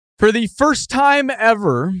For the first time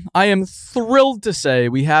ever, I am thrilled to say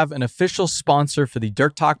we have an official sponsor for the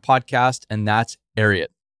Dirt Talk podcast, and that's Ariat.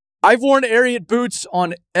 I've worn Ariat boots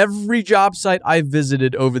on every job site I've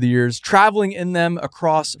visited over the years, traveling in them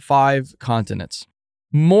across 5 continents.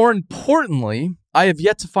 More importantly, I have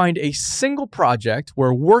yet to find a single project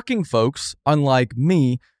where working folks, unlike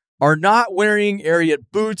me, are not wearing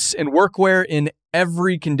Ariat boots and workwear in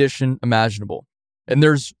every condition imaginable. And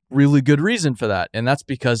there's really good reason for that, and that's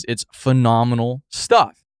because it's phenomenal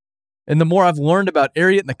stuff. And the more I've learned about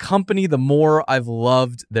Ariat and the company, the more I've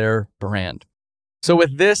loved their brand. So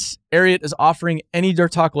with this, Ariat is offering any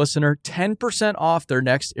Dirt Talk listener 10% off their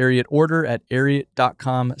next Ariat order at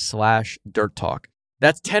ariat.com/dirttalk.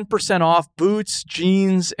 That's 10% off boots,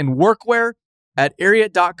 jeans, and workwear at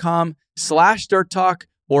ariat.com/dirttalk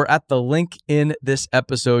or at the link in this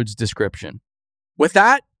episode's description. With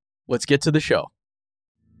that, let's get to the show.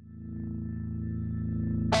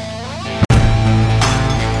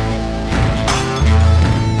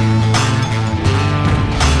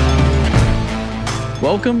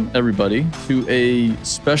 Welcome, everybody, to a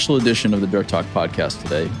special edition of the Dirt Talk podcast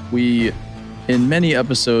today. We, in many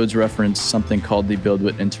episodes, reference something called the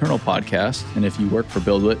BuildWitt Internal Podcast, and if you work for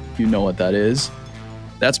BuildWitt, you know what that is.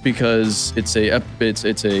 That's because it's a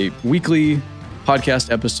weekly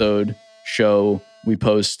podcast episode show. We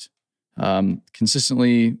post,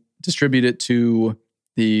 consistently distribute it to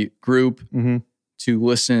the group to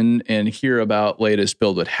listen and hear about latest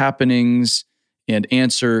BuildWitt happenings and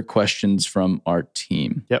answer questions from our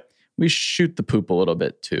team. Yep. We shoot the poop a little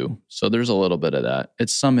bit too. So there's a little bit of that.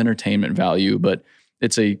 It's some entertainment value, but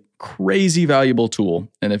it's a crazy valuable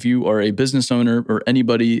tool. And if you are a business owner or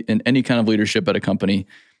anybody in any kind of leadership at a company,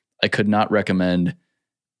 I could not recommend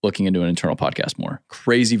looking into an internal podcast more.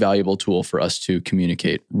 Crazy valuable tool for us to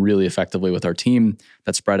communicate really effectively with our team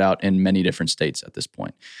that's spread out in many different states at this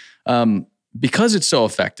point. Because it's so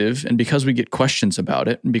effective and because we get questions about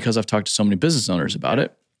it and because I've talked to so many business owners about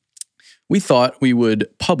it, we thought we would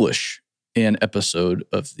publish an episode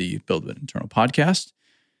of the BuildWitt Internal Podcast.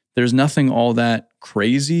 There's nothing all that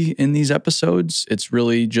crazy in these episodes. It's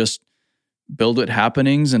really just BuildWitt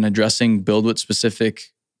happenings and addressing BuildWitt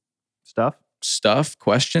specific stuff,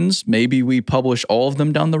 questions. Maybe we publish all of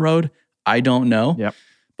them down the road. I don't know. Yep.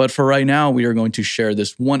 But for right now, we are going to share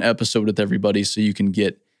this one episode with everybody so you can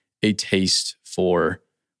get a taste for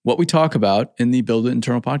what we talk about in the BuildWitt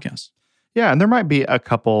Internal Podcast. Yeah, and there might be a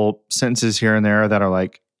couple sentences here and there that are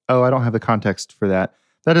like, oh, I don't have the context for that.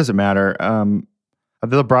 That doesn't matter.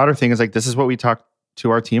 The broader thing is like, this is what we talk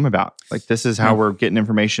to our team about. Like, this is how we're getting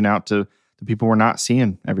information out to the people we're not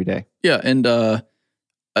seeing every day. Yeah, and you're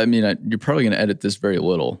probably going to edit this very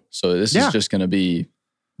little. So this is just going to be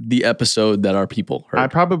the episode that our people heard. I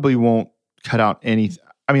probably won't cut out anything.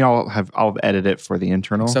 I mean, I'll edit it for the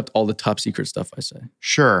internal. Except all the top secret stuff I say.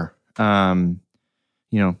 Sure. Like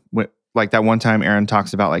that one time Aaron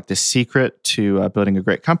talks about like the secret to building a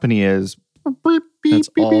great company is that's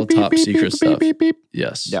all top secret stuff.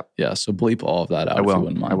 Yes. Yep. Yeah. So bleep all of that out if you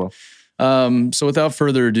wouldn't mind. I will. So without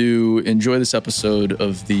further ado, enjoy this episode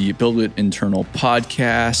of the BuildWitt Internal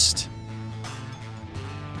Podcast.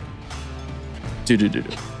 Do.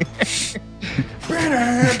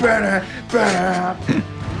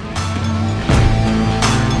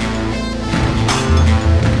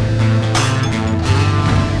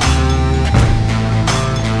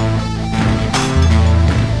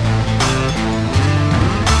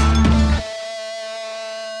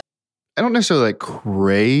 I don't necessarily like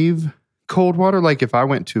crave cold water. Like if I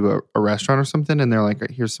went to a restaurant or something and they're like,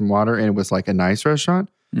 here's some water, and it was like a nice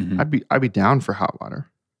restaurant, I'd be down for hot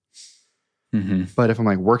water. But if I'm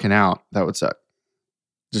like working out, that would suck.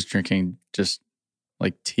 Just drinking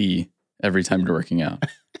like tea every time you're working out.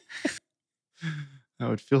 I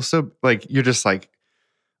would feel so like you're just like,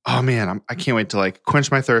 oh man, I can't wait to like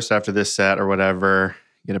quench my thirst after this set or whatever.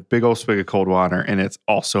 Get a big old swig of cold water and it's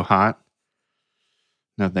also hot.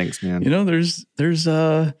 No thanks, man. You know, there's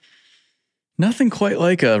nothing quite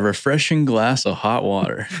like a refreshing glass of hot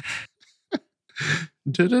water.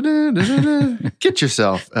 Get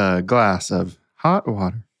yourself a glass of hot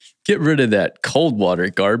water. Get rid of that cold water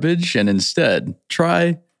garbage and instead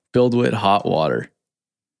try BuildWitt hot water.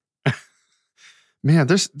 Man,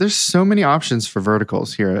 there's so many options for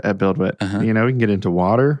verticals here at BuildWitt. You know, we can get into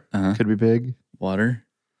water. Could be big. Water.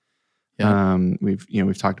 Yeah.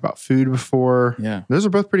 We've talked about food before. Yeah. Those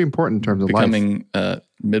are both pretty important in terms of becoming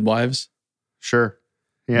midwives. Sure.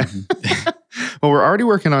 Yeah. Well, we're already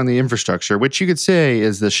working on the infrastructure, which you could say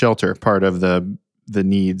is the shelter part of the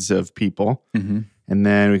needs of people. And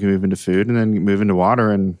then we can move into food and then move into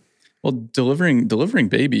water. And well, delivering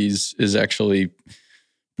babies is actually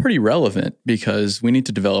pretty relevant because we need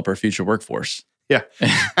to develop our future workforce. Yeah.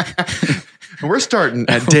 We're starting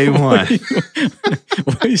at day one.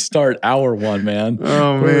 We start hour one, man.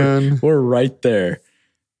 Oh, man. We're right there.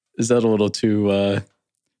 Is that a little too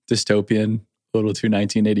dystopian? A little too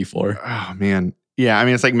 1984? Oh, man. Yeah. I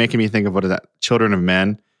mean, it's like making me think of what is that? Children of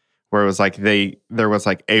Men, where it was like there was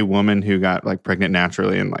like a woman who got like pregnant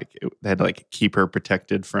naturally and like they had to like keep her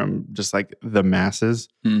protected from just like the masses.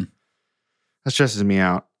 That stresses me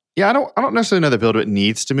out. Yeah, I don't necessarily know that BuildWitt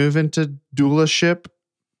needs to move into dualership,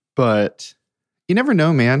 but you never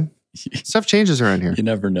know, man. Stuff changes around here. You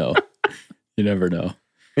never know. You never know.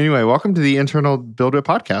 Anyway, welcome to the Internal BuildWitt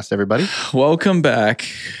podcast, everybody. Welcome back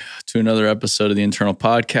to another episode of the Internal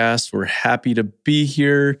Podcast. We're happy to be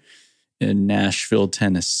here in Nashville,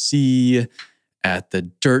 Tennessee at the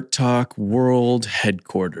Dirt Talk World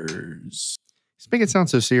headquarters. Just make it sound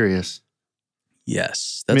so serious.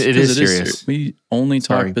 Yes, that's it is serious. We only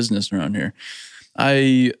talk business around here.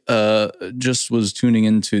 I just was tuning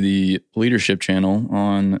into the leadership channel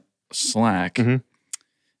on Slack,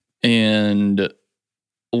 and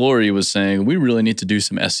Lori was saying we really need to do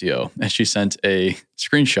some SEO, and she sent a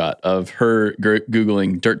screenshot of her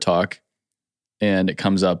Googling Dirt Talk, and it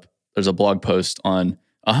comes up. There's a blog post on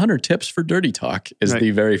 100 tips for dirty talk is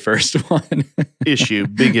the very first one.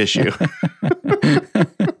 Big issue.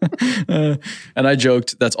 And I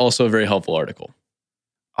joked, that's also a very helpful article.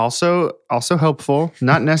 Also helpful,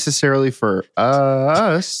 not necessarily for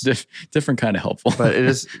us. Different kind of helpful. But it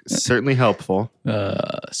is certainly helpful.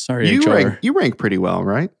 Sorry, you rank pretty well,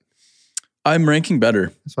 right? I'm ranking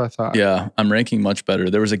better. That's what I thought. Yeah, I'm ranking much better.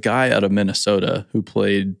 There was a guy out of Minnesota who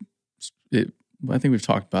played, I think we've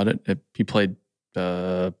talked about it. He played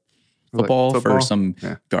football for some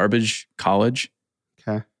garbage college.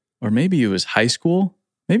 Okay. Or maybe it was high school.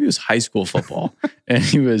 Maybe it was high school football. And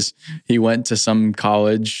he went to some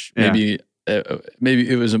college. Maybe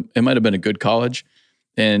it might have been a good college.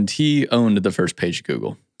 And he owned the first page of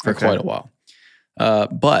Google for quite a while.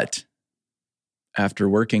 But after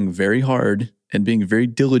working very hard and being very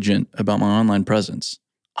diligent about my online presence,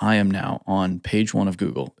 I am now on page 1 of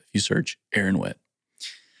Google. If you search Aaron Witt.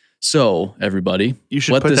 So everybody,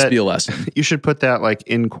 let this be a lesson. You should put that like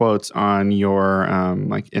in quotes on your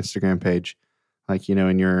like Instagram page, like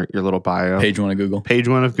in your little bio. Page 1 of Google. Page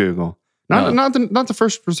 1 of Google. Not the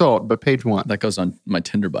first result, but page 1. That goes on my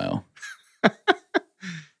Tinder bio.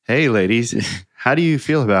 Hey, ladies, how do you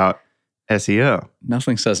feel about SEO?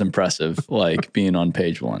 Nothing says impressive like being on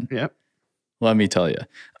page 1. Yep. Let me tell you,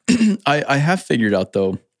 I have figured out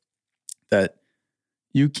though that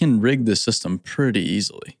you can rig the system pretty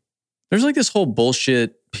easily. There's like this whole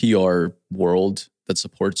bullshit PR world that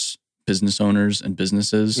supports business owners and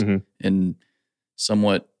businesses in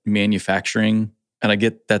somewhat manufacturing. And I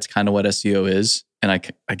get that's kind of what SEO is. And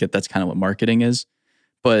I get that's kind of what marketing is.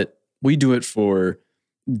 But we do it for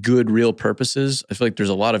good, real purposes. I feel like there's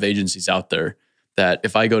a lot of agencies out there that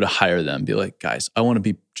if I go to hire them, be like, guys, I want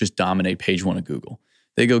to just dominate page 1 of Google.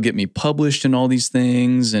 They go get me published in all these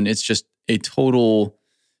things. And it's just a total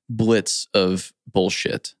blitz of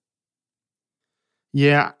bullshit.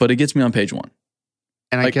 Yeah. But it gets me on page 1.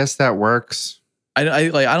 And I guess that works. I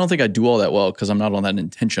don't think I do all that well because I'm not all that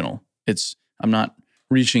intentional. I'm not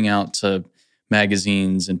reaching out to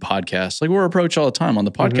magazines and podcasts. Like we're approached all the time on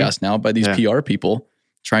the podcast now by these PR people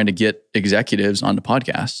trying to get executives onto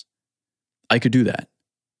podcasts. I could do that,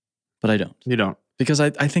 but I don't. You don't. Because I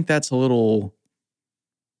think that's a little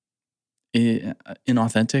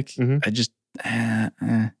inauthentic. I just,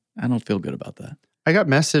 I don't feel good about that. I got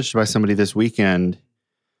messaged by somebody this weekend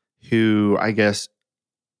who I guess,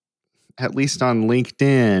 at least on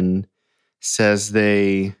LinkedIn, says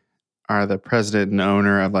they are the president and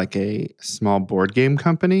owner of like a small board game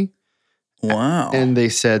company. Wow. And they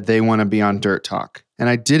said they want to be on Dirt Talk. And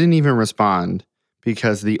I didn't even respond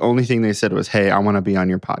because the only thing they said was, hey, I want to be on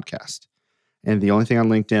your podcast. And the only thing on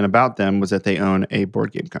LinkedIn about them was that they own a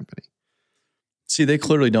board game company. See, they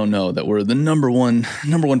clearly don't know that we're the number one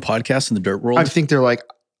podcast in the dirt world. I think they're like,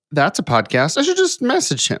 that's a podcast. I should just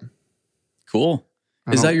message him. Cool.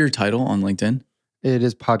 Is that your title on LinkedIn? It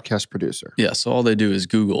is podcast producer. Yeah. So all they do is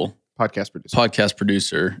Google podcast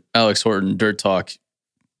producer, Alex Horton, Dirt Talk.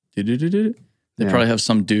 They probably have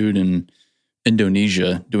some dude in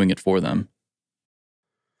Indonesia doing it for them.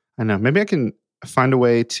 I know. Maybe I can find a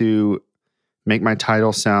way to make my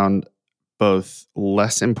title sound both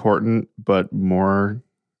less important, but more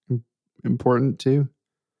important too.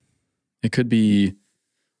 It could be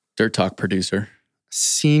Dirt Talk producer.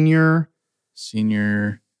 Senior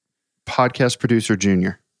podcast producer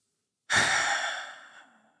junior.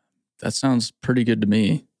 That sounds pretty good to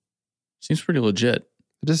me. Seems pretty legit.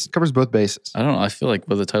 It just covers both bases. I don't know. I feel like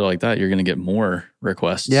with a title like that, you're going to get more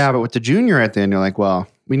requests. Yeah, but with the junior at the end, you're like, well,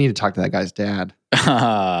 we need to talk to that guy's dad.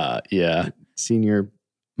 Yeah. Senior.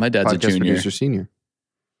 My dad's a Podcast junior. producer senior.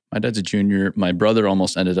 My dad's a junior. My brother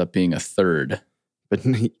almost ended up being a third. But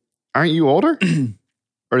aren't you older?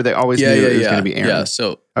 Or do they always knew it was going to be Aaron? Yeah.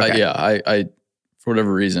 So, Okay. I for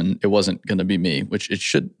whatever reason, it wasn't going to be me, which it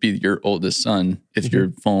should be your oldest son if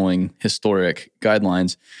you're following historic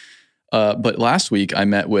guidelines. But last week I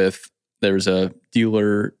met with, there's a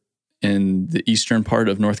dealer in the eastern part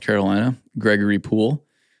of North Carolina, Gregory Poole.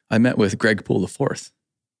 I met with Greg Poole IV.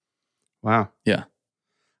 Wow. Yeah.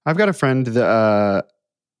 I've got a friend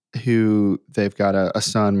who they've got a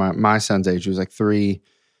son, my son's age, who's like 3,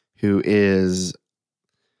 who is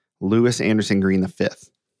Lewis Anderson Green V.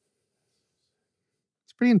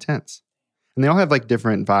 It's pretty intense. And they all have like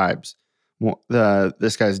different vibes.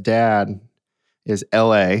 This guy's dad is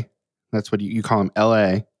LA. That's what you call him,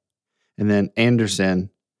 LA. And then Anderson.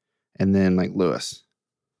 And then like Lewis.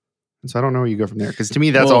 And so I don't know where you go from there. Because to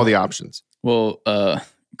me, that's all the options. Well,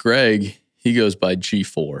 Greg, he goes by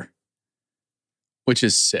G4, which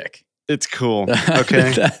is sick. It's cool.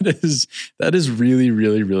 Okay. that is really,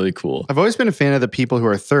 really, really cool. I've always been a fan of the people who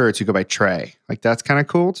are thirds who go by Trey. Like that's kind of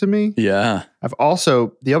cool to me. Yeah. I've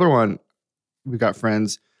also, the other one, we've got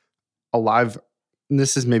friends alive. And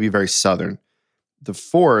this is maybe very Southern. The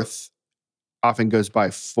 4th often goes by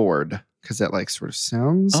Ford because that like sort of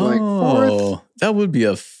sounds like 4th. That would be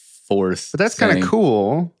a 4th. But that's kind of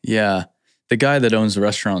cool. Yeah. The guy that owns the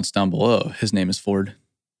restaurants down below, his name is Ford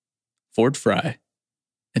Fry.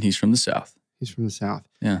 And he's from the South. He's from the South.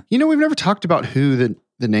 Yeah. You know, we've never talked about who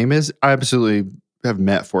the name is. I absolutely have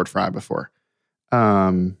met Ford Fry before.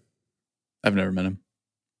 I've never met him.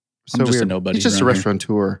 So I'm just weird. a nobody. He's just a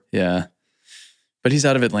restaurateur. Yeah. But he's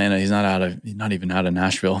out of Atlanta. He's not even out of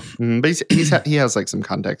Nashville. But he has like some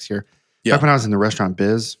context here. Yeah. Back when I was in the restaurant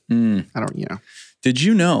biz, I don't, Did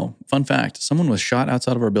you know, fun fact, someone was shot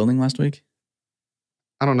outside of our building last week?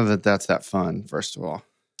 I don't know that that's that fun, first of all.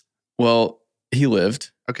 Well, he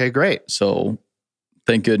lived. Okay, great. So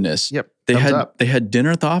thank goodness. Yep. They thumbs up. had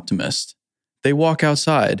dinner at the Optimist. They walk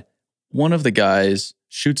outside. One of the guys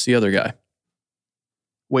shoots the other guy.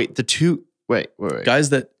 Wait, the two, wait.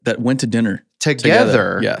 Guys that went to dinner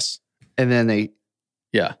Together. Yes. And then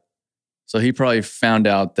Yeah. So he probably found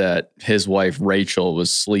out that his wife, Rachel,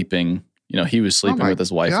 was sleeping. He was sleeping with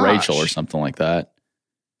his wife, Rachel, or something like that.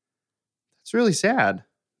 It's really sad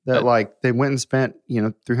that like they went and spent,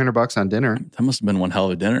 $300 on dinner. That must have been one hell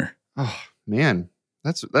of a dinner. Oh man,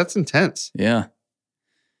 that's intense. Yeah.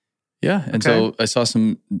 Yeah. And so I saw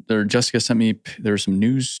Jessica sent me, there were some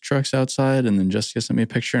news trucks outside, and then Jessica sent me a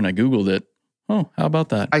picture and I Googled it. Oh, how about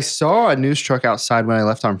that? I saw a news truck outside when I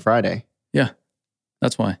left on Friday. Yeah.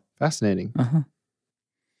 That's why. Fascinating. Uh-huh.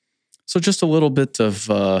 So just a little bit of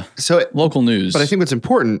local news. But I think what's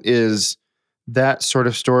important is that sort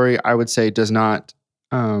of story, I would say, does not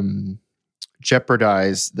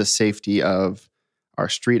jeopardize the safety of our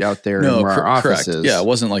street out there and where our office is. Yeah, it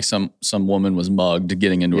wasn't like some woman was mugged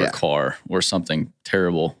getting into a car or something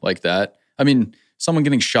terrible like that. I mean, someone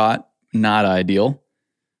getting shot, not ideal.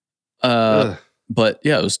 But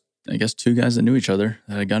yeah, it was, I guess, 2 guys that knew each other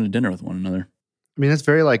that had gone to dinner with one another. I mean, it's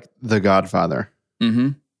very like The Godfather. Mm-hmm.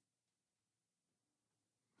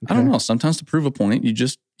 Okay. I don't know. Sometimes to prove a point,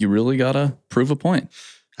 you really gotta prove a point.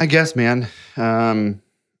 I guess, man. Don't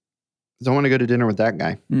want to go to dinner with that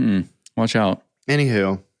guy. Watch out.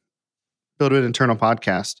 Anywho, Build an Internal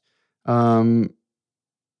podcast.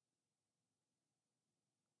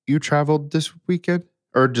 You traveled this weekend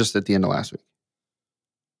or just at the end of last week?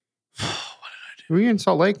 What did I do? Were you in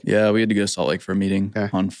Salt Lake? Yeah, we had to go to Salt Lake for a meeting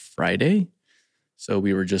on Friday. So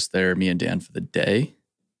we were just there, me and Dan, for the day.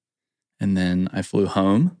 And then I flew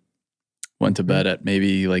home, went to bed at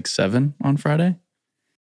maybe like 7 on Friday.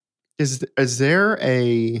 Is there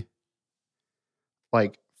a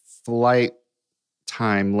like flight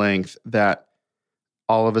time length that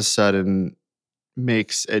all of a sudden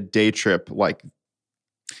makes a day trip like?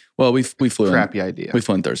 Well, we flew crappy idea. We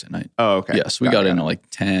flew in Thursday night. Oh, okay. Yes, we got in at like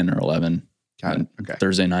 10 or 11. Got it. Okay.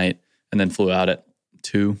 Thursday night, and then flew out at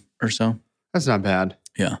 2 or so. That's not bad.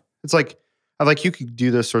 Yeah. It's like you could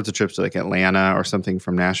do those sorts of trips to like Atlanta or something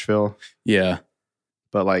from Nashville. Yeah.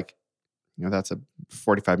 But like, that's a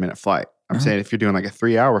 45-minute flight. I'm saying if you're doing like a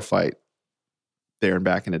 3-hour flight there and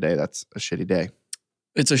back in a day, that's a shitty day.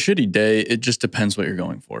 It's a shitty day. It just depends what you're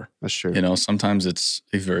going for. That's true. Sometimes it's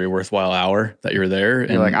a very worthwhile hour that you're there.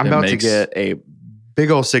 You're like, I'm about to get a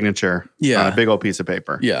big old signature on a big old piece of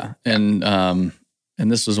paper. Yeah. And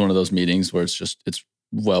this was one of those meetings where it's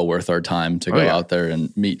well worth our time to go out there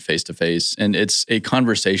and meet face to face. And it's a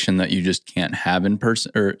conversation that you just can't have in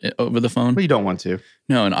person or over the phone. But you don't want to.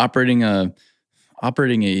 No, and operating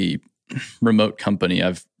a remote company,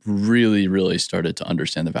 I've really started to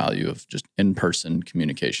understand the value of just in-person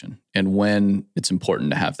communication and when it's important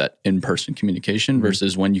to have that in-person communication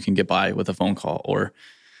versus when you can get by with a phone call or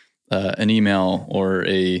an email or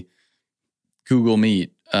a Google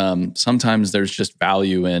Meet. Sometimes there's just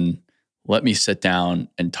value in let me sit down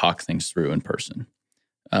and talk things through in person,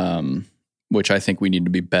 which I think we need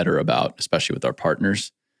to be better about, especially with our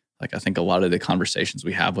partners. Like I think a lot of the conversations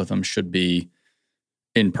we have with them should be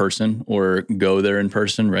in person or go there in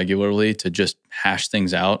person regularly to just hash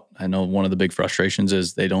things out. I know one of the big frustrations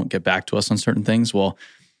is they don't get back to us on certain things. Well,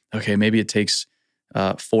 okay, maybe it takes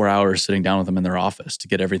 4 hours sitting down with them in their office to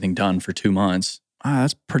get everything done for 2 months.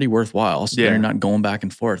 That's pretty worthwhile. So you're not going back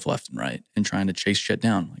and forth left and right and trying to chase shit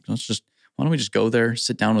down. Like, why don't we just go there,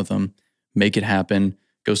 sit down with them, make it happen,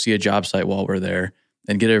 go see a job site while we're there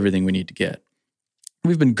and get everything we need to get.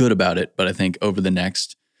 We've been good about it, but I think over the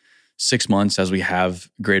next 6 months, as we have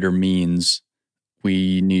greater means,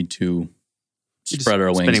 we need to spread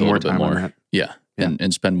our wings a little bit more. Yeah.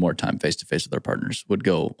 And spend more time face to face with our partners would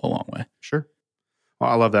go a long way. Sure. Well,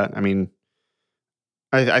 I love that. I mean,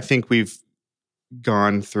 I think we've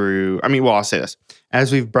gone through, I'll say this.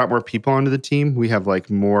 As we've brought more people onto the team, we have like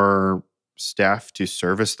more staff to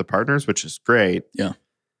service the partners, which is great. Yeah.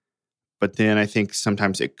 But then I think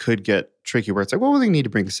sometimes it could get tricky where it's like, well, they need to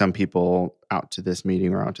bring some people out to this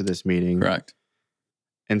meeting or out to this meeting. Correct.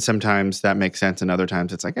 And sometimes that makes sense. And other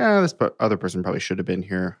times it's like, this other person probably should have been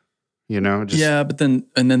here, but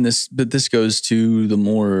this goes to the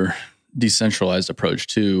more decentralized approach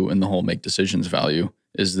too. And the whole make decisions value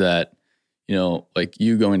is that, like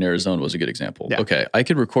you going to Arizona was a good example. Yeah. Okay. I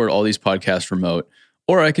could record all these podcasts remote,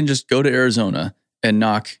 or I can just go to Arizona and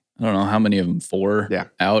knock, I don't know how many of them, 4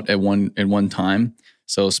 out at one time.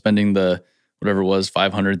 So spending the whatever it was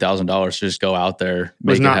 $500,000 to just go out there. It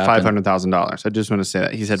was not $500,000. I just want to say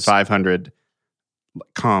that he said 500,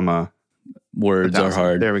 comma words are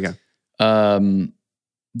hard. There we go.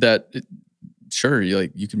 Sure,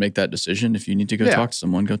 you can make that decision. If you need to go talk to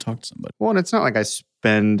someone, go talk to somebody. Well, and it's not like I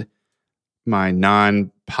spend my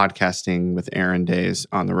non-podcasting with Aaron days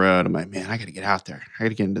on the road. I'm like, man, I got to get out there. I got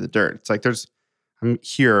to get into the dirt. It's like I'm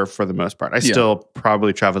here for the most part. I still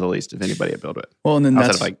probably travel the least of anybody I build with. Well, and then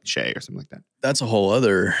outside of like Shay or something like that. That's a whole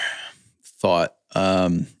other thought.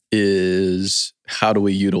 Is how do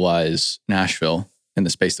we utilize Nashville in the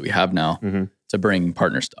space that we have now to bring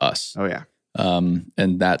partners to us? Oh yeah.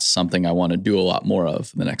 And that's something I want to do a lot more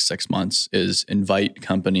of in the next 6 months is invite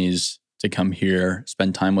companies to come here,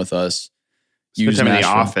 spend time with us. Spend time in the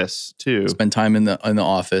office too. Spend time in the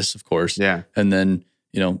office, of course. Yeah. And then,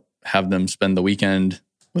 have them spend the weekend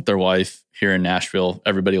with their wife here in Nashville.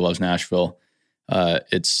 Everybody loves Nashville.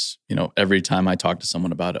 It's, every time I talk to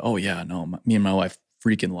someone about it, oh yeah, no, me and my wife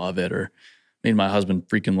freaking love it. Or me and my husband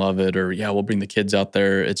freaking love it. Or yeah, we'll bring the kids out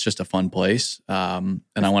there. It's just a fun place. And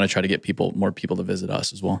I want to try to get more people to visit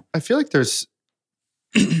us as well. I feel like there's,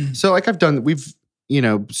 so like we've,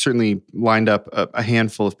 certainly lined up a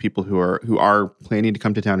handful of people who are planning to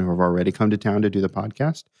come to town, who have already come to town to do the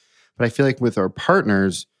podcast. But I feel like with our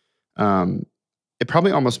partners, it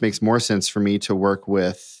probably almost makes more sense for me to work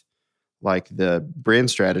with like the brand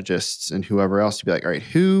strategists and whoever else to be like, all right,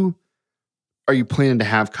 who are you planning to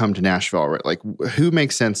have come to Nashville? Right? Like who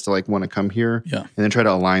makes sense to like want to come here? Yeah. And then try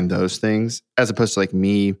to align those things as opposed to like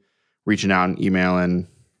me reaching out and emailing,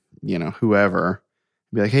 whoever.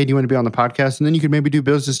 Be like, hey, do you want to be on the podcast? And then you could maybe do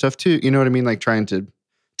business stuff too. You know what I mean? Like trying to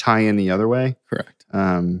tie in the other way. Correct.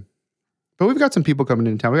 But we've got some people coming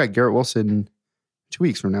into town. We got Garrett Wilson 2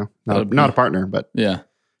 weeks from now. Not a partner, but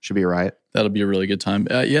should be a riot. That'll be a really good time.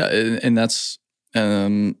 And that's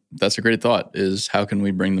a great thought is how can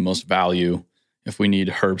we bring the most value if we need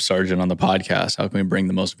Herb Sargent on the podcast? How can we bring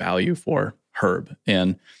the most value for Herb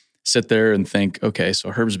and sit there and think, okay,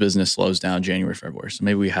 so Herb's business slows down January, February. So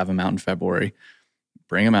maybe we have him out in February.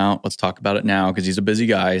 Bring him out. Let's talk about it now because he's a busy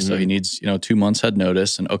guy. So he needs, 2 months head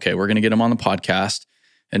notice. And okay, we're going to get him on the podcast.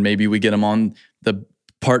 And maybe we get him on the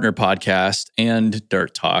partner podcast and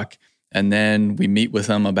Dirt Talk. And then we meet with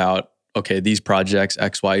him about, okay, these projects,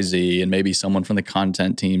 X, Y, Z, and maybe someone from the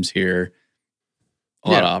content teams here.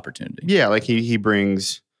 A lot of opportunity. Yeah. Like he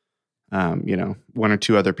brings, 1 or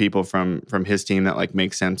 2 other people from his team that like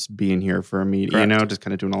makes sense being here for a meeting, just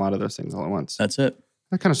kind of doing a lot of those things all at once. That's it.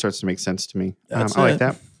 That kind of starts to make sense to me. I That's like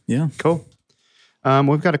that. Yeah. Cool.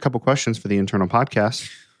 We've got a couple questions for the internal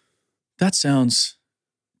podcast. That sounds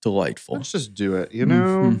delightful. Let's just do it,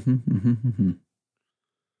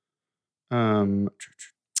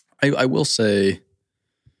 I will say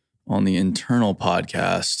on the internal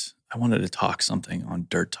podcast, I wanted to talk something on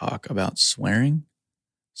Dirt Talk about swearing.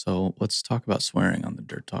 So let's talk about swearing on the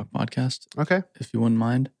Dirt Talk podcast. Okay. If you wouldn't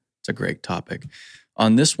mind. It's a great topic.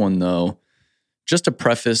 On this one, though, just to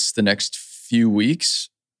preface the next few weeks,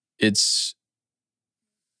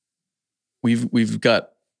 we've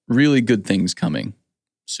got really good things coming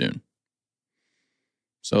soon.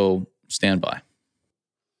 So stand by.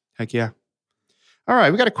 Heck yeah. All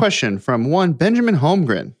right. We got a question from one Benjamin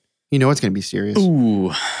Holmgren. You know it's going to be serious.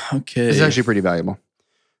 Ooh, okay. This is actually pretty valuable.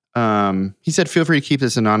 He said, feel free to keep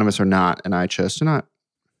this anonymous or not. And I chose to not.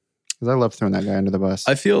 Because I love throwing that guy under the bus.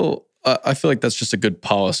 I feel like that's just a good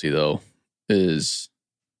policy, though.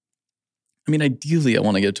 Ideally, I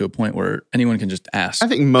want to get to a point where anyone can just ask. I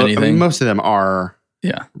think most of them are,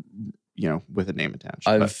 yeah, with a name attached.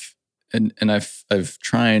 I've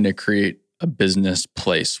trying to create a business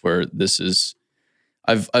place where this is.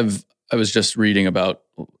 I was just reading about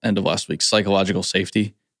end of last week psychological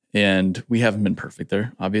safety, and we haven't been perfect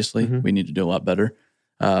there. Obviously, we need to do a lot better.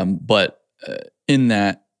 But in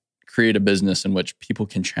that, create a business in which people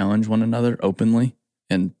can challenge one another openly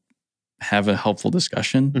and have a helpful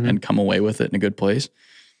discussion and come away with it in a good place.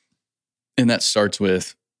 And that starts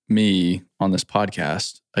with me on this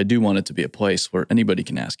podcast. I do want it to be a place where anybody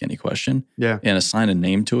can ask any question and assign a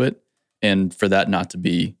name to it, and for that not to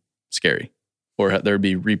be scary or there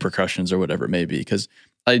be repercussions or whatever it may be. Because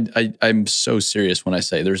I'm so serious when I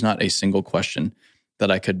say there's not a single question that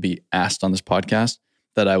I could be asked on this podcast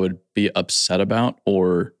that I would be upset about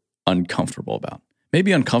or uncomfortable about.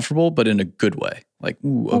 Maybe uncomfortable, but in a good way. Like,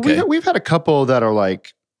 ooh, okay. Well, we've had a couple that are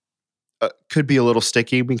like, could be a little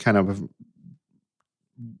sticky. We kind of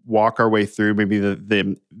walk our way through maybe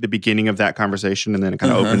the beginning of that conversation, and then it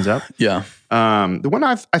kind of opens up. Yeah. The one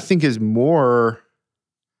I think is more,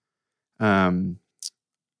 could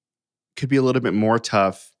be a little bit more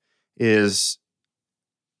tough is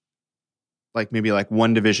like maybe like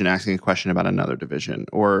one division asking a question about another division,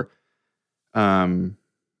 or,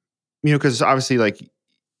 because obviously like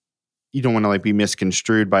you don't want to like be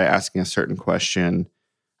misconstrued by asking a certain question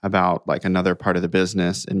about like another part of the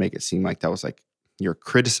business and make it seem like that was like you're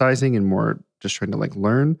criticizing and more just trying to like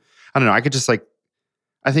learn. I don't know. I could just like,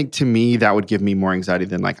 I think to me that would give me more anxiety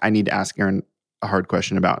than like I need to ask Aaron a hard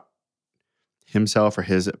question about himself or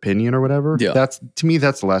his opinion or whatever. Yeah. That's, to me,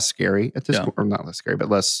 that's less scary at this point, or not less scary, but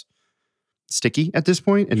less sticky at this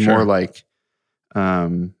point, and more like,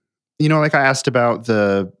 like I asked about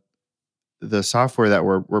the software that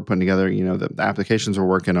we're putting together, the applications we're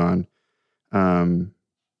working on.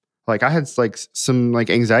 Like I had like some like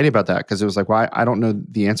anxiety about that because it was like, well, I don't know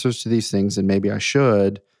the answers to these things, and maybe I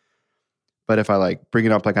should. But if I like bring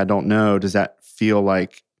it up like I don't know, does that feel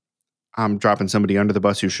like I'm dropping somebody under the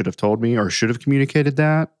bus who should have told me or should have communicated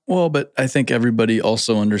that? Well, but I think everybody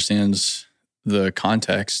also understands the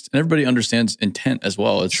context, and everybody understands intent as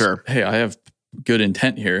well. It's sure. Hey, I have good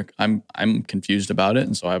intent here. I'm confused about it,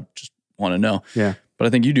 and so I just want to know. Yeah. But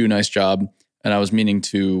I think you do a nice job, and I was meaning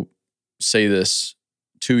to say this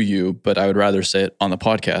to you, but I would rather say it on the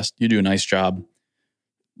podcast. You do a nice job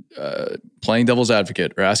playing devil's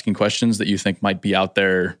advocate or asking questions that you think might be out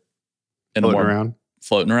there in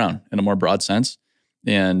floating around in a more broad sense.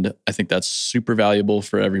 And I think that's super valuable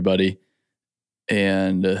for everybody.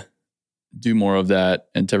 And do more of that.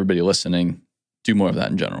 And to everybody listening, do more of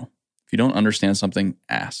that in general. If you don't understand something,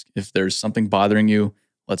 ask. If there's something bothering you,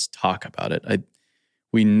 let's talk about it.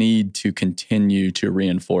 We need to continue to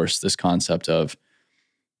reinforce this concept of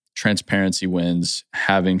transparency wins,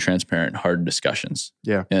 having transparent, hard discussions.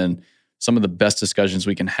 Yeah. And some of the best discussions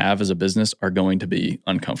we can have as a business are going to be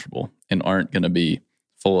uncomfortable and aren't going to be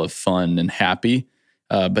full of fun and happy.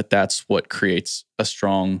 But that's what creates a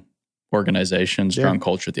strong organization, strong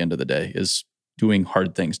culture at the end of the day, is doing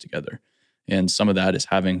hard things together. And some of that is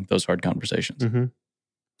having those hard conversations. Mm-hmm.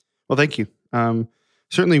 Well, thank you.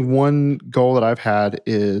 Certainly one goal that I've had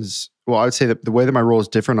is, well, I would say that the way that my role is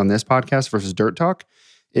different on this podcast versus Dirt Talk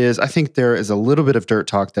is I think there is a little bit of Dirt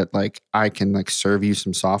Talk that like I can like serve you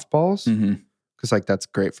some softballs because like that's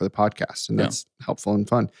great for the podcast and that's helpful and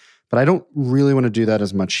fun. But I don't really want to do that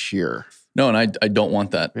as much here. No, and I don't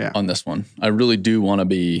want that on this one. I really do want to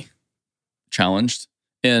be challenged.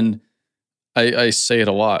 And I say it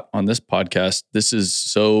a lot on this podcast. This is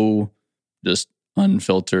so just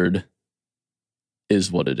unfiltered is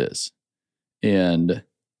what it is. And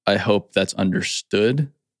I hope that's understood,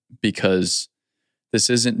 because this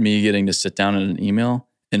isn't me getting to sit down in an email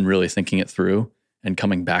and really thinking it through and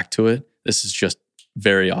coming back to it. This is just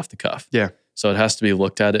very off the cuff. Yeah. So it has to be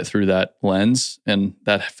looked at it through that lens, and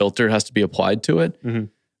that filter has to be applied to it. Mm-hmm.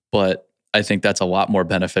 But I think that's a lot more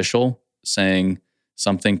beneficial, saying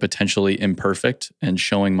something potentially imperfect and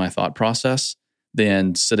showing my thought process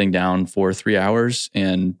than sitting down for 3 hours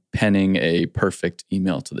and penning a perfect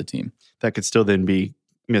email to the team. That could still then be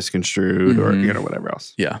misconstrued or whatever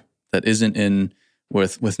else. Yeah. That isn't in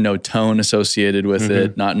with no tone associated with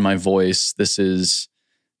it, not in my voice. There's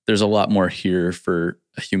a lot more here for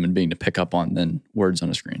a human being to pick up on than words on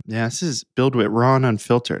a screen. Yeah, this is Build Wit Raw and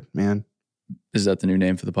Unfiltered, man. Is that the new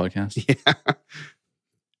name for the podcast? Yeah.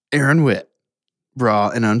 Aaron Witt, Raw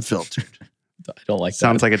and Unfiltered. I don't like that.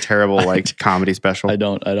 Sounds like a terrible comedy special. I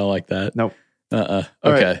don't like that. Nope. Okay.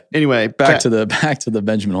 Right. Anyway, back to the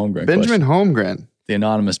Benjamin Holmgren. Benjamin Holmgren. The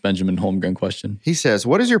anonymous Benjamin Holmgren question. He says,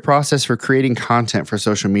 what is your process for creating content for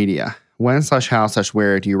social media?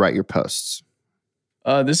 When/how/where do you write your posts?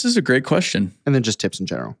 This is a great question. And then just tips in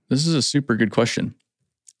general. This is a super good question.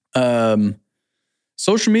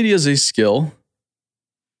 Social media is a skill.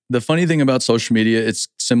 The funny thing about social media, it's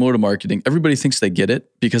similar to marketing. Everybody thinks they get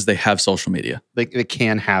it because they have social media. They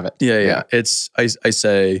can have it. Yeah. It's I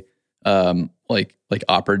say like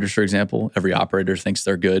operators, for example. Every operator thinks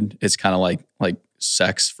they're good. It's kind of like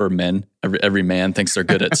sex for men. Every man thinks they're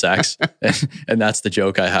good at sex, and that's the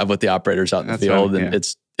joke I have with the operators out in the field. And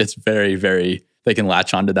it's very, very. They can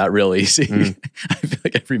latch onto that real easy. I feel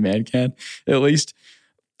like every man can, at least.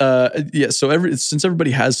 So since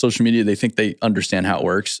everybody has social media, they think they understand how it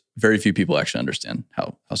works. Very few people actually understand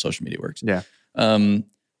how social media works. Yeah.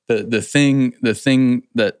 The thing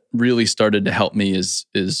that really started to help me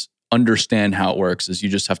is understand how it works is you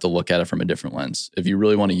just have to look at it from a different lens. If you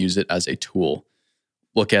really want to use it as a tool,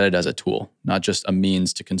 look at it as a tool, not just a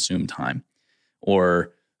means to consume time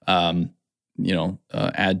or,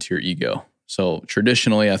 add to your ego. So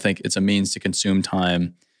traditionally, I think it's a means to consume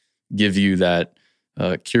time, give you that,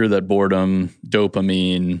 cure that boredom,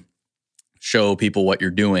 dopamine, show people what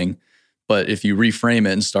you're doing. But if you reframe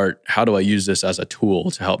it and start, how do I use this as a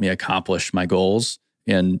tool to help me accomplish my goals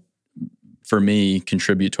and for me,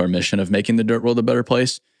 contribute to our mission of making the dirt world a better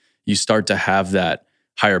place, you start to have that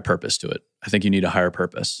higher purpose to it. I think you need a higher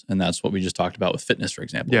purpose. And that's what we just talked about with fitness, for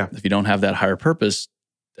example. Yeah. If you don't have that higher purpose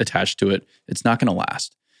attached to it, it's not going to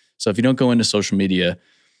last. So if you don't go into social media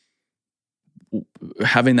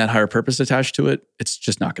having that higher purpose attached to it, it's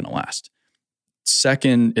just not going to last.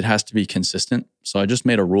 Second, it has to be consistent. So I just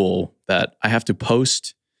made a rule that I have to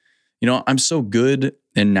post. I'm so good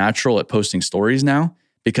and natural at posting stories now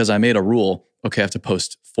because I made a rule, okay, I have to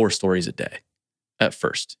post 4 stories a day at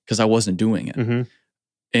first because I wasn't doing it.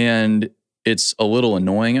 And it's a little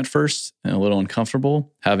annoying at first and a little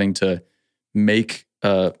uncomfortable having to make,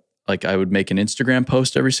 I would make an Instagram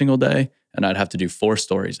post every single day and I'd have to do 4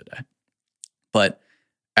 stories a day. But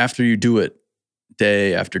after you do it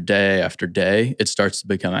day after day after day, it starts to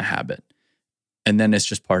become a habit. And then it's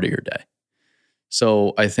just part of your day.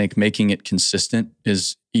 So I think making it consistent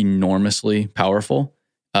is enormously powerful.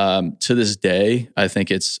 To this day, I think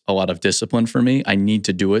it's a lot of discipline for me. I need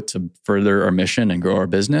to do it to further our mission and grow our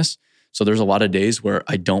business. So there's a lot of days where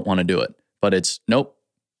I don't want to do it, but it's nope.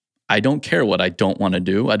 I don't care what I don't want to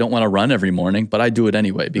do. I don't want to run every morning, but I do it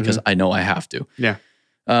anyway because I know I have to. Yeah.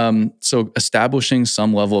 So establishing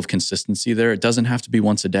some level of consistency there, it doesn't have to be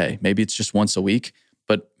once a day. Maybe it's just once a week,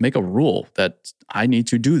 but make a rule that I need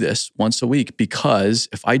to do this once a week because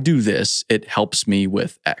if I do this, it helps me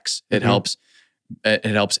with X. It helps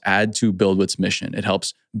add to BuildWit's mission. It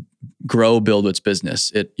helps grow BuildWit's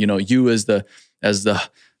business. You as the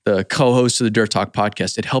co-host of the Dirt Talk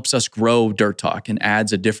podcast, it helps us grow Dirt Talk and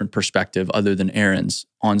adds a different perspective other than Aaron's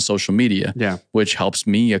on social media, which helps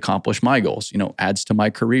me accomplish my goals, adds to my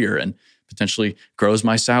career and potentially grows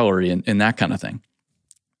my salary and that kind of thing.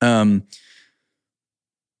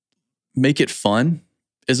 Make it fun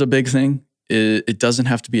is a big thing. It doesn't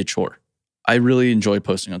have to be a chore. I really enjoy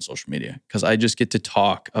posting on social media because I just get to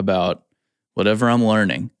talk about whatever I'm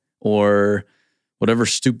learning or whatever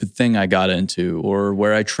stupid thing I got into or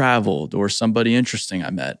where I traveled or somebody interesting I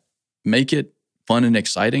met. Make it fun and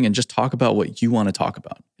exciting and just talk about what you want to talk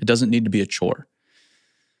about. It doesn't need to be a chore.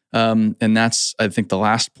 And that's, I think the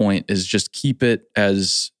last point is just keep it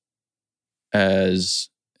as, and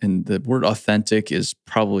the word authentic is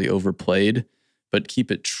probably overplayed, but keep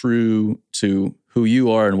it true to who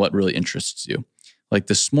you are and what really interests you. Like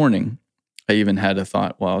this morning, I even had a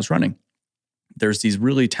thought while I was running. There's these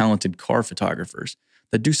really talented car photographers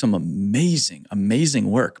that do some amazing,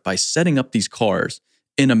 amazing work by setting up these cars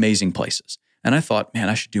in amazing places. And I thought, man,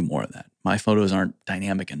 I should do more of that. My photos aren't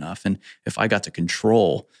dynamic enough. And if I got to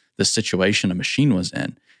control the situation a machine was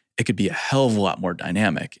in, it could be a hell of a lot more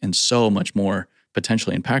dynamic and so much more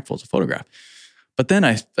potentially impactful as a photograph.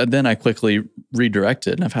 But then I quickly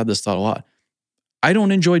redirected, and I've had this thought a lot. I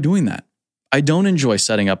don't enjoy doing that. I don't enjoy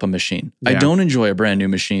setting up a machine. Yeah. I don't enjoy a brand new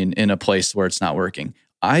machine in a place where it's not working.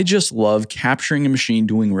 I just love capturing a machine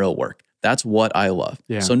doing real work. That's what I love.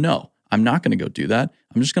 Yeah. So no, I'm not going to go do that.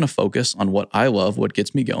 I'm just going to focus on what I love, what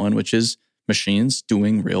gets me going, which is machines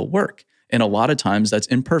doing real work. And a lot of times that's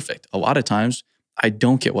imperfect. A lot of times I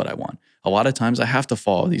don't get what I want. A lot of times I have to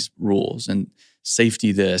follow these rules and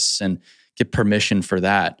safety this and get permission for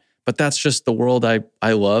that. But that's just the world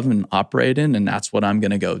I love and operate in, and that's what I'm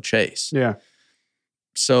going to go chase. Yeah.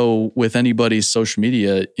 So with anybody's social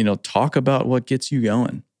media, talk about what gets you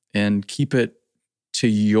going and keep it to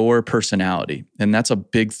your personality. And that's a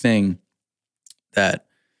big thing that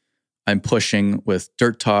I'm pushing with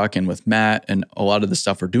Dirt Talk and with Matt, and a lot of the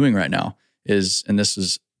stuff we're doing right now is, and this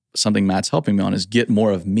is something Matt's helping me on, is get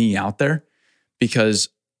more of me out there, because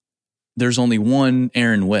there's only one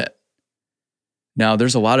Aaron Witt. Now,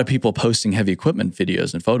 there's a lot of people posting heavy equipment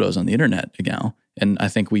videos and photos on the internet now, and I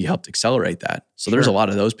think we helped accelerate that. So there's a lot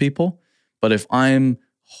of those people. But if I'm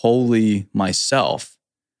wholly myself,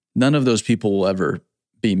 none of those people will ever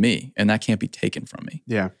be me, and that can't be taken from me.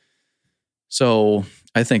 Yeah. So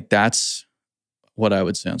I think that's what I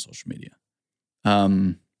would say on social media.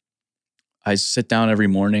 I sit down every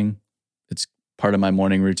morning. It's part of my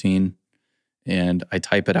morning routine, and I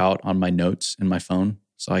type it out on my notes in my phone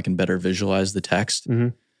so I can better visualize the text. Mm-hmm.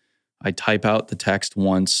 I type out the text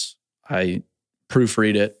once, I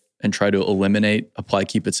proofread it and try to apply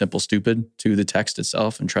keep it simple, stupid to the text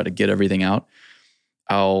itself and try to get everything out.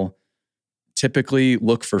 I'll typically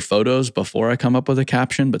look for photos before I come up with a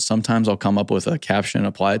caption, but sometimes I'll come up with a caption and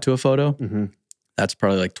apply it to a photo. Mm-hmm. That's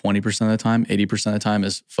probably like 20% of the time. 80% of the time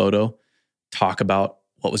is photo. Talk about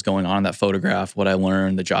what was going on in that photograph, what I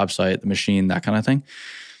learned, the job site, the machine, that kind of thing.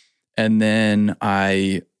 And then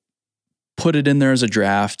I put it in there as a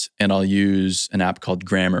draft, and I'll use an app called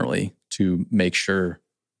Grammarly to make sure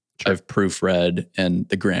I've proofread and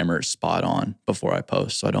the grammar is spot on before I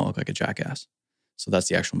post, so I don't look like a jackass. So that's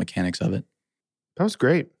the actual mechanics of it. That was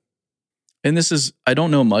great. And I don't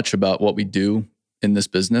know much about what we do in this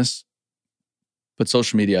business, but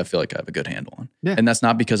social media, I feel like I have a good handle on. Yeah. And that's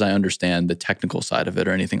not because I understand the technical side of it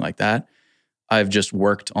or anything like that. I've just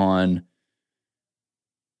worked on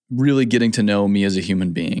really getting to know me as a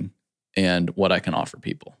human being and what I can offer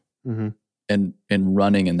people, mm-hmm. and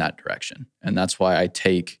running in that direction. And that's why I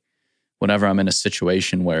take, whenever I'm in a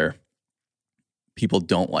situation where people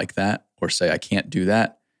don't like that or say I can't do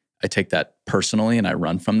that, I take that personally and I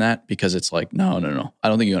run from that, because it's like, no. I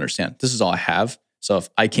don't think you understand. This is all I have. So if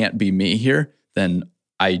I can't be me here, then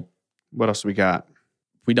what else do we got?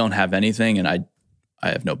 We don't have anything, and I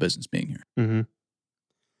have no business being here.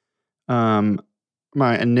 Mm-hmm.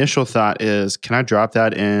 My initial thought is, can I drop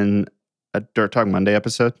that in a Dirt Talk Monday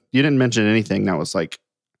episode? You didn't mention anything that was like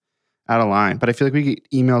out of line, but I feel like we get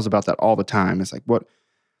emails about that all the time. It's like,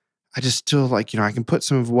 I just still like, I can put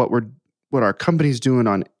some of what our company's doing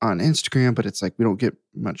on Instagram, but it's like, we don't get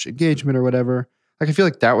much engagement or whatever. Like, I feel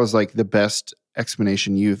like that was like the best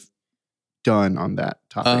explanation you've done on that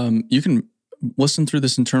topic. You can listen through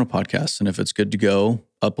this internal podcast, and if it's good to go,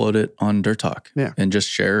 upload it on Dirt Talk. Yeah. And just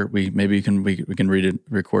share. We can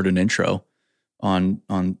record an intro on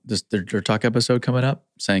this Dirt Talk episode coming up,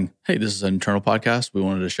 saying, hey, this is an internal podcast. We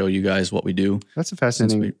wanted to show you guys what we do. That's a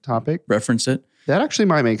fascinating topic. Reference it. That actually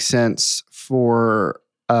might make sense for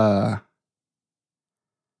like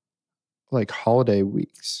holiday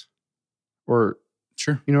weeks, or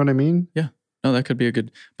sure, you know what I mean? Yeah. No, that could be a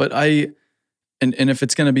good, but and if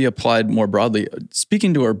it's going to be applied more broadly,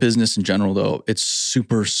 speaking to our business in general, though, it's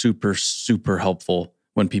super, super, super helpful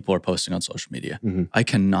when people are posting on social media. Mm-hmm. I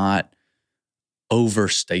cannot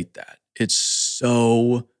overstate that. It's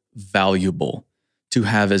so valuable to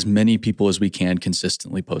have as many people as we can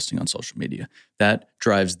consistently posting on social media. That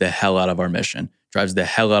drives the hell out of our mission, drives the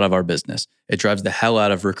hell out of our business. It drives the hell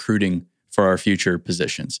out of recruiting for our future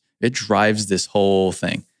positions. It drives this whole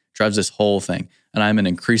thing. And I'm an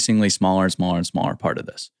increasingly smaller and smaller and smaller part of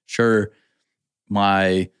this. Sure,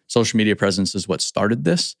 my social media presence is what started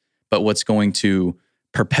this, but what's going to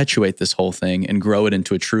perpetuate this whole thing and grow it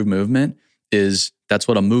into a true movement that's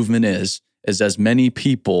what a movement is as many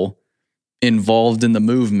people involved in the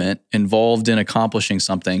movement, involved in accomplishing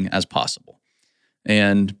something as possible.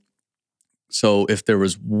 And so if there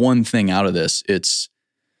was one thing out of this, it's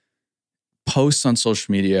post on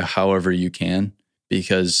social media however you can,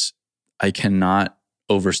 because I cannot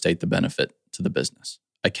overstate the benefit to the business.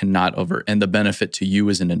 And the benefit to you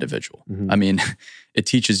as an individual. Mm-hmm. I mean, it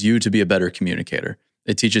teaches you to be a better communicator.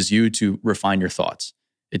 It teaches you to refine your thoughts.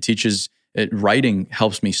 It teaches Writing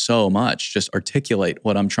helps me so much, just articulate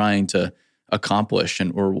what I'm trying to accomplish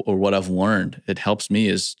or what I've learned. It helps me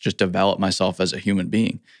is just develop myself as a human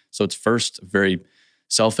being. So it's first a very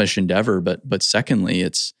selfish endeavor, but secondly,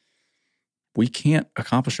 we can't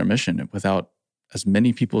accomplish our mission without as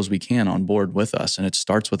many people as we can on board with us, and it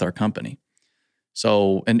starts with our company.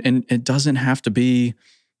 So, and it doesn't have to be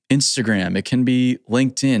Instagram. It can be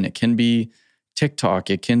LinkedIn. It can be TikTok.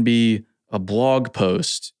 It can be a blog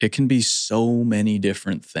post. It can be so many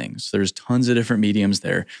different things. There's tons of different mediums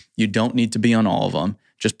there. You don't need to be on all of them.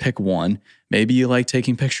 Just pick one. Maybe you like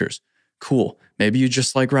taking pictures. Cool. Maybe you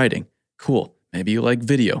just like writing. Cool. Maybe you like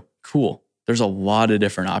video. Cool. There's a lot of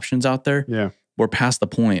different options out there. Yeah. We're past the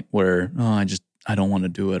point where, I don't want to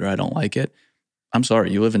do it or I don't like it. I'm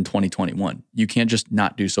sorry, you live in 2021. You can't just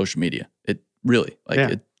not do social media. It really,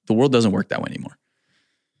 the world doesn't work that way anymore.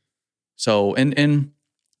 So, and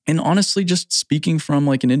honestly, just speaking from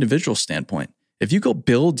like an individual standpoint, if you go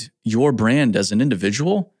build your brand as an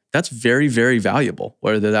individual, that's very, very valuable,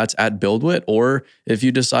 whether that's at BuildWitt or if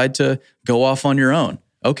you decide to go off on your own.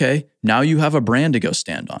 Okay, now you have a brand to go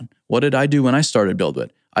stand on. What did I do when I started BuildWitt?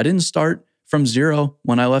 I didn't start from zero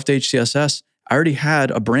when I left HCSS. I already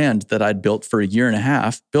had a brand that I'd built for a year and a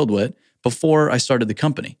half, BuildWitt, before I started the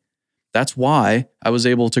company. That's why I was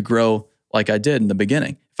able to grow like I did in the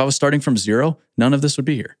beginning. If I was starting from zero, none of this would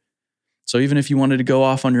be here. So even if you wanted to go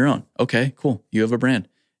off on your own, okay, cool, you have a brand.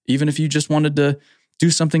 Even if you just wanted to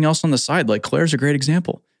do something else on the side, like Claire's a great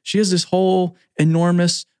example. She has this whole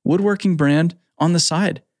enormous woodworking brand on the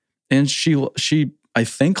side. And she I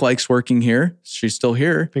think likes working here. She's still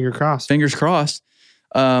here. Fingers crossed.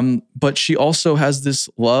 But she also has this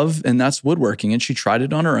love, and that's woodworking. And she tried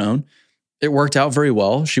it on her own. It worked out very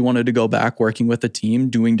well. She wanted to go back working with a team,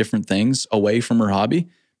 doing different things away from her hobby.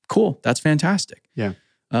 Cool. That's fantastic. Yeah.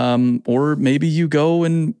 Or maybe you go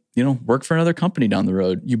and, work for another company down the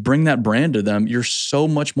road. You bring that brand to them. You're so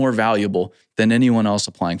much more valuable than anyone else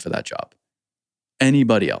applying for that job.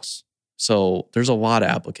 Anybody else. So there's a lot of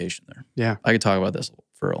application there. Yeah. I could talk about this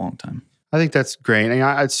for a long time. I think that's great.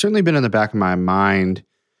 And it's certainly been in the back of my mind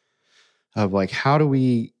of like, how do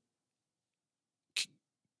we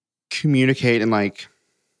communicate and like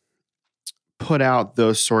put out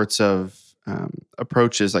those sorts of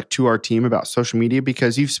approaches like to our team about social media?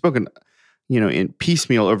 Because you've spoken, in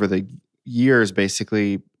piecemeal over the years,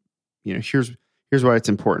 basically, here's why it's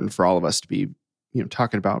important for all of us to be,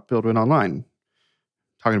 talking about BuildWitt online,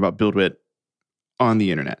 talking about BuildWitt on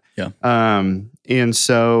the internet. Yeah. And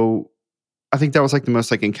so I think that was like the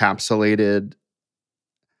most like encapsulated,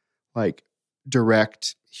 like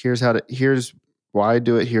direct, here's why I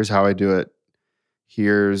do it. Here's how I do it.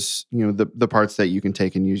 Here's, the parts that you can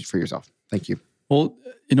take and use for yourself. Thank you. Well,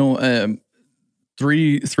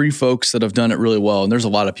 three folks that have done it really well. And there's a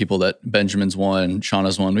lot of people that Benjamin's one,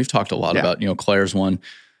 Shauna's one. We've talked a lot about, Claire's one.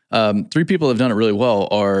 Three people that have done it really well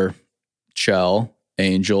are Chell,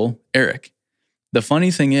 Angel, Eric. The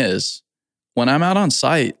funny thing is, when I'm out on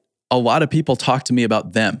site, a lot of people talk to me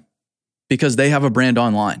about them because they have a brand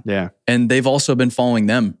online. Yeah. And they've also been following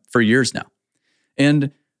them for years now.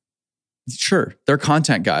 And sure, they're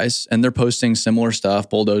content guys and they're posting similar stuff,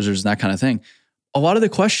 bulldozers and that kind of thing. A lot of the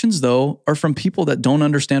questions though are from people that don't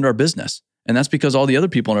understand our business. And that's because all the other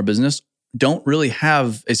people in our business don't really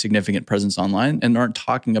have a significant presence online and aren't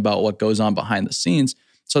talking about what goes on behind the scenes.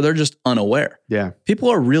 So they're just unaware. Yeah. People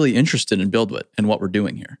are really interested in BuildWitt and what we're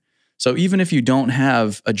doing here. So even if you don't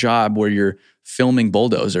have a job where you're filming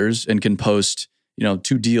bulldozers and can post, 2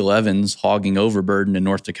 D11s hogging overburden in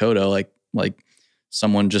North Dakota, like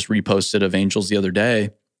someone just reposted of Angels the other day,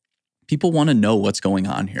 people want to know what's going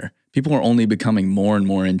on here. People are only becoming more and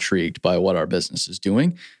more intrigued by what our business is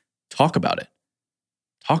doing. Talk about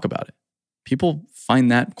it. People find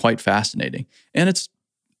that quite fascinating. And it's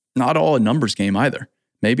not all a numbers game either.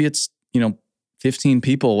 Maybe it's, 15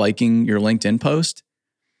 people liking your LinkedIn post.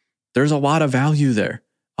 There's a lot of value there.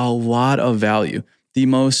 A lot of value. The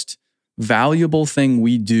most valuable thing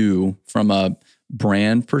we do from a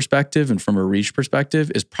brand perspective and from a reach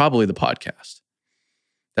perspective is probably the podcast.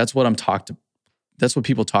 That's what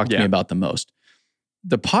people talk to me about the most.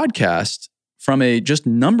 The podcast, from a just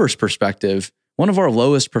numbers perspective, one of our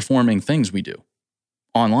lowest performing things we do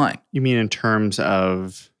online. You mean in terms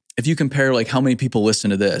of? If you compare like how many people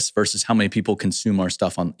listen to this versus how many people consume our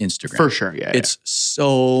stuff on Instagram. For sure, yeah. It's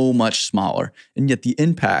so much smaller. And yet the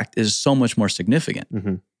impact is so much more significant.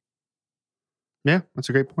 Mm-hmm. Yeah, that's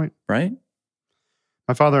a great point. Right?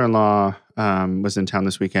 My father-in-law was in town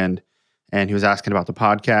this weekend and he was asking about the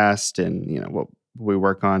podcast and, what we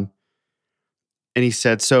work on. And he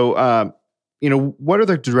said, so, what are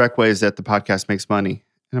the direct ways that the podcast makes money?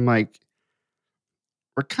 And I'm like,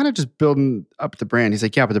 we're kind of just building up the brand. He's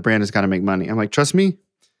like, yeah, but the brand has got to make money. I'm like, trust me,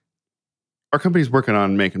 our company's working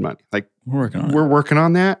on making money. Like We're working on it. we're working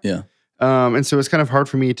on that. Yeah. And so it's kind of hard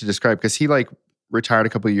for me to describe because he like retired a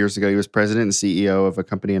couple of years ago. He was president and CEO of a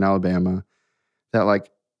company in Alabama that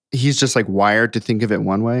like, he's just like wired to think of it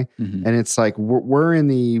one way. Mhm. And it's like, we're in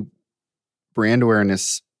the brand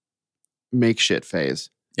awareness make shit phase.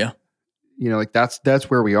 Yeah. You know, like that's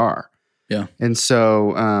where we are. Yeah. And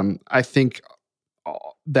so I think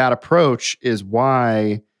that approach is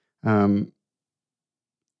why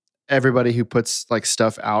everybody who puts like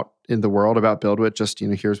stuff out in the world about BuildWit, just, you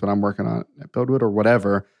know, here's what I'm working on at BuildWit or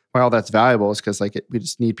whatever, why all that's valuable is because like we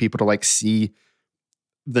just need people to like see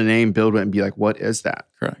the name BuildWit and be like, what is that?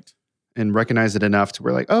 Correct. And recognize it enough to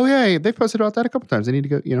where like, oh yeah, they posted about that a couple times. I need to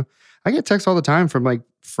go, you know, I get texts all the time from like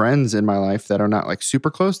friends in my life that are not like super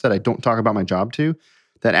close that I don't talk about my job to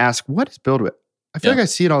that ask, what is BuildWit? I feel Yeah. like I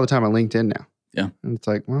see it all the time on LinkedIn now. Yeah. And it's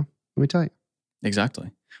like, well, let me tell you.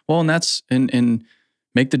 Exactly. Well, and that's in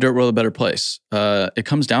make the dirt world a better place. It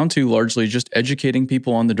comes down to largely just educating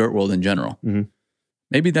people on the dirt world in general. Mhm.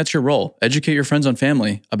 Maybe that's your role. Educate your friends and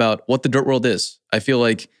family about what the dirt world is. I feel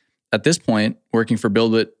like at this point, working for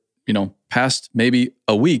BuildWit, you know, past maybe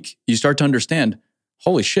a week, you start to understand,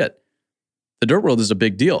 holy shit, the dirt world is a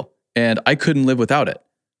big deal and I couldn't live without it.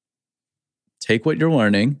 Take what you're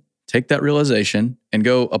learning, take that realization and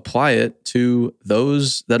go apply it to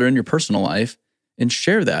those that are in your personal life and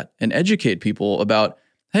share that and educate people about,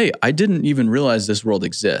 hey, I didn't even realize this world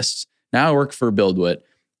exists. Now I work for BuildWit.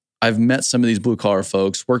 I've met some of these blue collar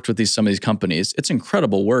folks, worked with some of these companies. It's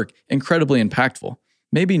incredible work, incredibly impactful.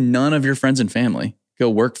 Maybe none of your friends and family go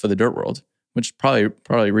work for the dirt world, which is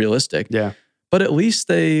probably realistic. Yeah. But at least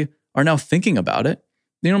they are now thinking about it.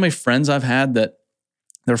 You know, my friends I've had that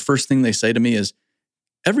their first thing they say to me is,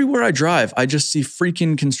 everywhere I drive, I just see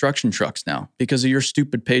freaking construction trucks now because of your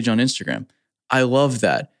stupid page on Instagram. I love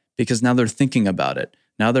that because now they're thinking about it.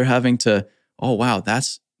 Now they're having to, oh wow,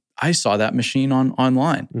 I saw that machine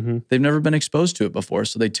online. Mm-hmm. They've never been exposed to it before,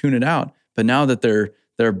 so they tune it out. But now that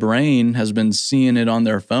their brain has been seeing it on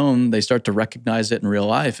their phone, they start to recognize it in real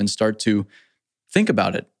life and start to think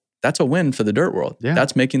about it. That's a win for the dirt world. Yeah.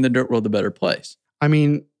 That's making the dirt world a better place. I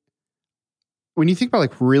mean, when you think about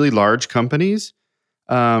like really large companies,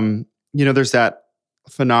 you know, there's that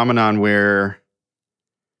phenomenon where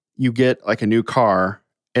you get like a new car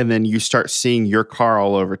and then you start seeing your car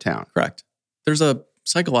all over town. Correct. There's a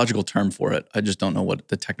psychological term for it. I just don't know what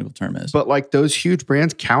the technical term is. But like those huge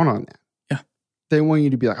brands count on that. Yeah. They want you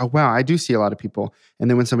to be like, oh, wow, I do see a lot of people. And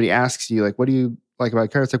then when somebody asks you, like, what do you like about a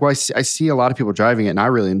car? It's like, well, I see a lot of people driving it and I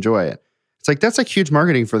really enjoy it. It's like, that's like huge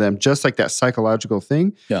marketing for them, just like that psychological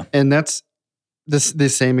thing. Yeah. And that's the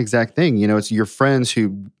same exact thing. You know, it's your friends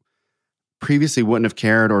who previously wouldn't have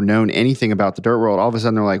cared or known anything about the dirt world. All of a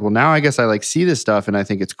sudden they're like, well, now I guess I like see this stuff and I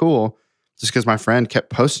think it's cool just because my friend kept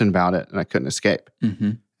posting about it and I couldn't escape.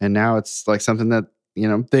 Mm-hmm. And now it's like something that, you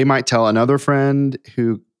know, they might tell another friend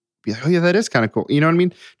who be like, oh yeah, that is kind of cool. You know what I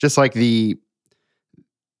mean? Just like the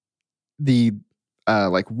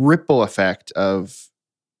like ripple effect of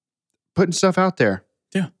putting stuff out there.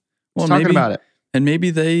 Yeah. Well, Just talking maybe, about it. And maybe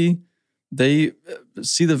they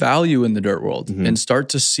see the value in the dirt world Mhm. and start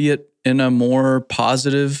to see it in a more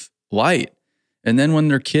positive light. And then when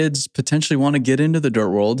their kids potentially want to get into the dirt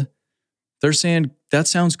world, they're saying, that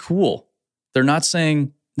sounds cool. They're not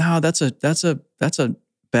saying, no, that's a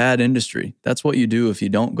bad industry. That's what you do if you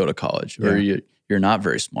don't go to college or you're not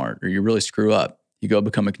very smart or you really screw up. You go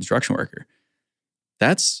become a construction worker.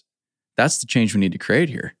 That's the change we need to create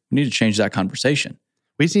here. We need to change that conversation.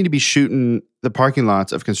 We just need to be shooting the parking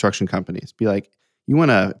lots of construction companies. Be like, you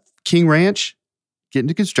want a King Ranch? Get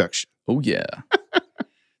into construction. Oh yeah.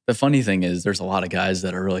 The funny thing is there's a lot of guys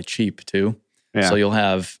that are really cheap too. Yeah. So you'll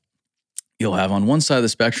have on one side of the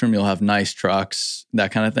spectrum, you'll have nice trucks,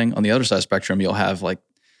 that kind of thing. On the other side of the spectrum, you'll have like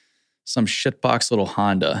some shitbox little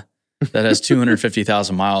Honda that has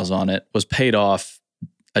 250,000 miles on it, was paid off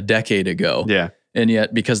a decade ago. Yeah. And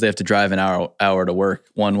yet because they have to drive an hour to work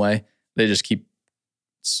one way, they just keep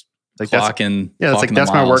Like clocking. Yeah, it's like, clocking the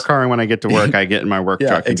that's my miles. work car. And when I get to work, I get in my work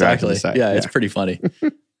truck and drive to the site. Yeah, it's pretty funny.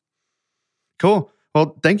 Cool.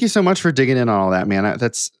 Well, thank you so much for digging in on all that, man.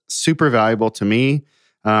 That's super valuable to me.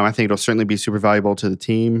 I think it'll certainly be super valuable to the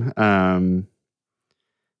team.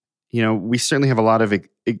 You know, we certainly have a lot of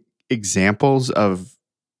examples of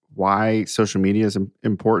why social media is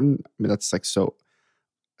important. I mean, that's such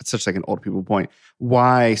like an old people point.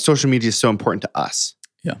 Why social media is so important to us.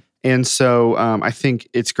 Yeah. And so I think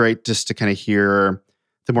it's great just to kind of hear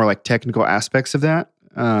the more like technical aspects of that.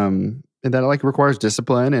 and that like requires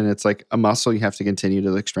discipline, and it's like a muscle you have to continue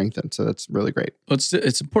to like strengthen. So that's really great.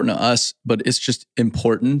 It's important to us, but it's just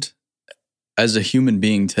important as a human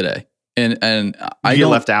being today. And I You get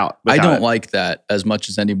don't left out. I without don't it. like that as much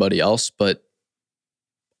as anybody else, but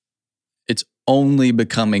it's only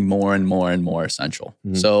becoming more and more and more essential.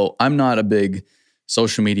 Mhm. So I'm not a big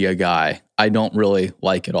social media guy. I don't really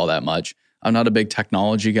like it all that much. I'm not a big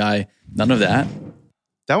technology guy. None of that.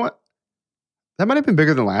 That might have been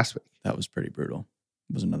bigger than last week. That was pretty brutal.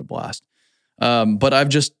 It was another blast. But I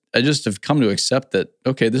just have come to accept that,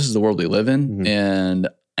 okay, this is the world we live in, Mhm. and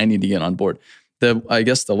I need to get on board. I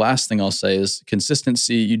guess the last thing I'll say is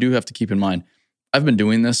consistency. You do have to keep in mind, I've been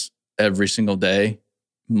doing this every single day,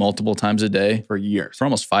 multiple times a day For years. for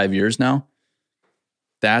almost 5 years now.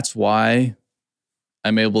 That's why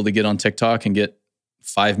I'm able to get on TikTok and get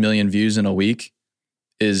 5 million views in a week,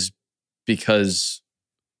 is because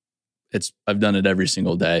I've done it every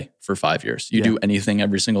single day for 5 years. You Yeah. do anything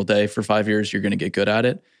every single day for 5 years, you're going to get good at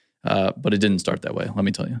it. But it didn't start that way. Let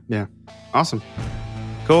me tell you. Awesome.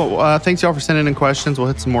 Cool. Thanks y'all for sending in questions. We'll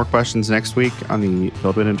hit some more questions next week on the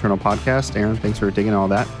BuildWitt Internal podcast. Aaron, thanks for digging all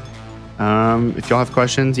that. If y'all have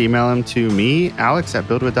questions, email them to me,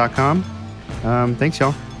 alex@buildwit.com. Thanks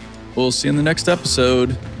y'all. We'll see you in the next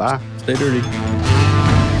episode. Bye. Stay dirty.